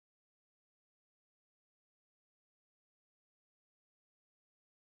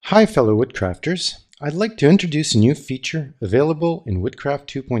Hi fellow Woodcrafters, I'd like to introduce a new feature available in Woodcraft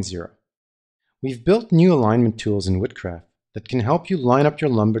 2.0. We've built new alignment tools in Woodcraft that can help you line up your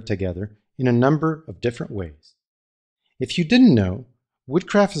lumber together in a number of different ways. If you didn't know,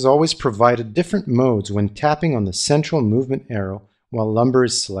 Woodcraft has always provided different modes when tapping on the central movement arrow while lumber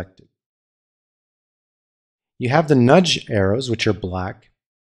is selected. You have the nudge arrows, which are black,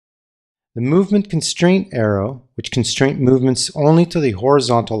 the movement constraint arrow, which constraint movements only to the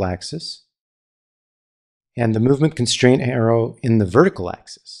horizontal axis, and the movement constraint arrow in the vertical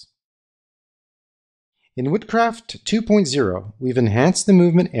axis. In Woodcraft 2.0, we've enhanced the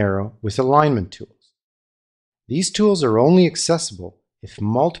movement arrow with alignment tools. These tools are only accessible if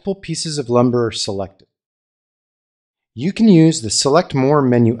multiple pieces of lumber are selected. You can use the Select More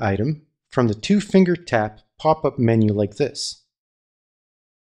menu item from the two-finger tap pop-up menu like this.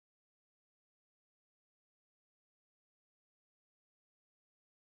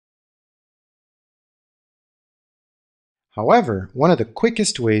 However, one of the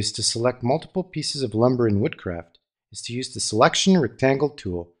quickest ways to select multiple pieces of lumber in Woodcraft is to use the Selection Rectangle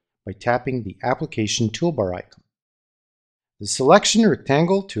tool by tapping the Application toolbar icon. The Selection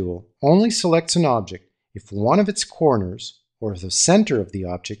Rectangle tool only selects an object if one of its corners or the center of the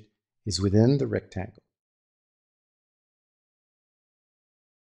object is within the rectangle.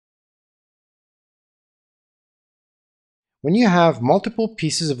 When you have multiple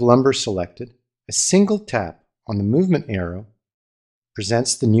pieces of lumber selected, a single tap on the movement arrow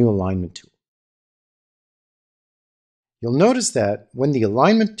presents the new alignment tool. You'll notice that when the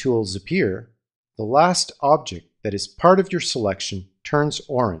alignment tools appear, the last object that is part of your selection turns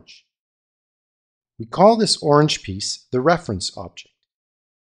orange. We call this orange piece the reference object.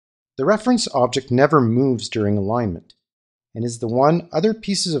 The reference object never moves during alignment and is the one other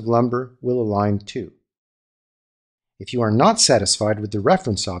pieces of lumber will align to. If you are not satisfied with the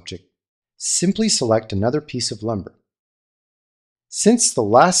reference object, simply select another piece of lumber. Since the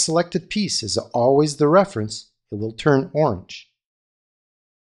last selected piece is always the reference, it will turn orange.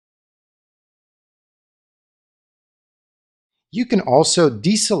 You can also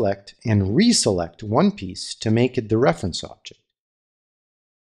deselect and reselect one piece to make it the reference object.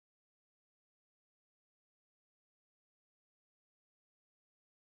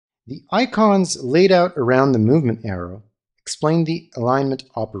 The icons laid out around the movement arrow explain the alignment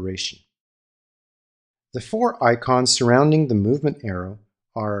operation. The four icons surrounding the movement arrow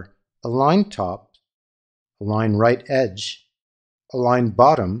are Align Top, Align Right Edge, Align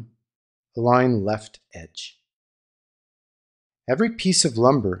Bottom, Align Left Edge. Every piece of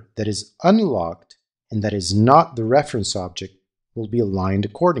lumber that is unlocked and that is not the reference object will be aligned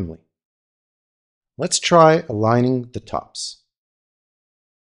accordingly. Let's try aligning the tops.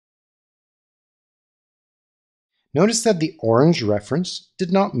 Notice that the orange reference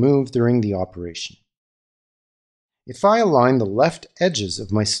did not move during the operation. If I align the left edges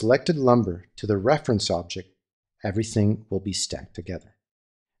of my selected lumber to the reference object, everything will be stacked together.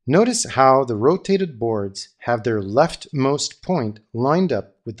 Notice how the rotated boards have their leftmost point lined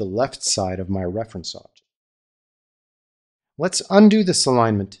up with the left side of my reference object. Let's undo this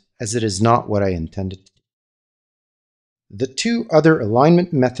alignment as it is not what I intended to do. The two other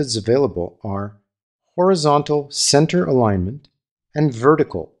alignment methods available are horizontal center alignment and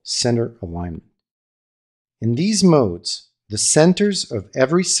vertical center alignment. In these modes, the centers of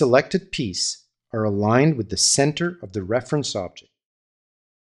every selected piece are aligned with the center of the reference object.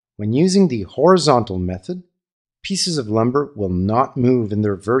 When using the horizontal method, pieces of lumber will not move in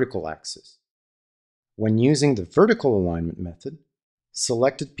their vertical axis. When using the vertical alignment method,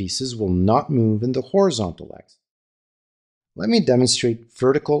 selected pieces will not move in the horizontal axis. Let me demonstrate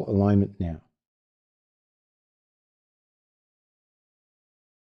vertical alignment now.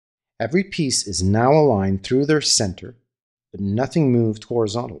 Every piece is now aligned through their center, but nothing moved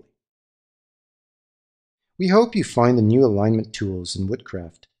horizontally. We hope you find the new alignment tools in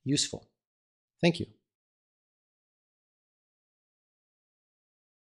Woodcraft useful. Thank you.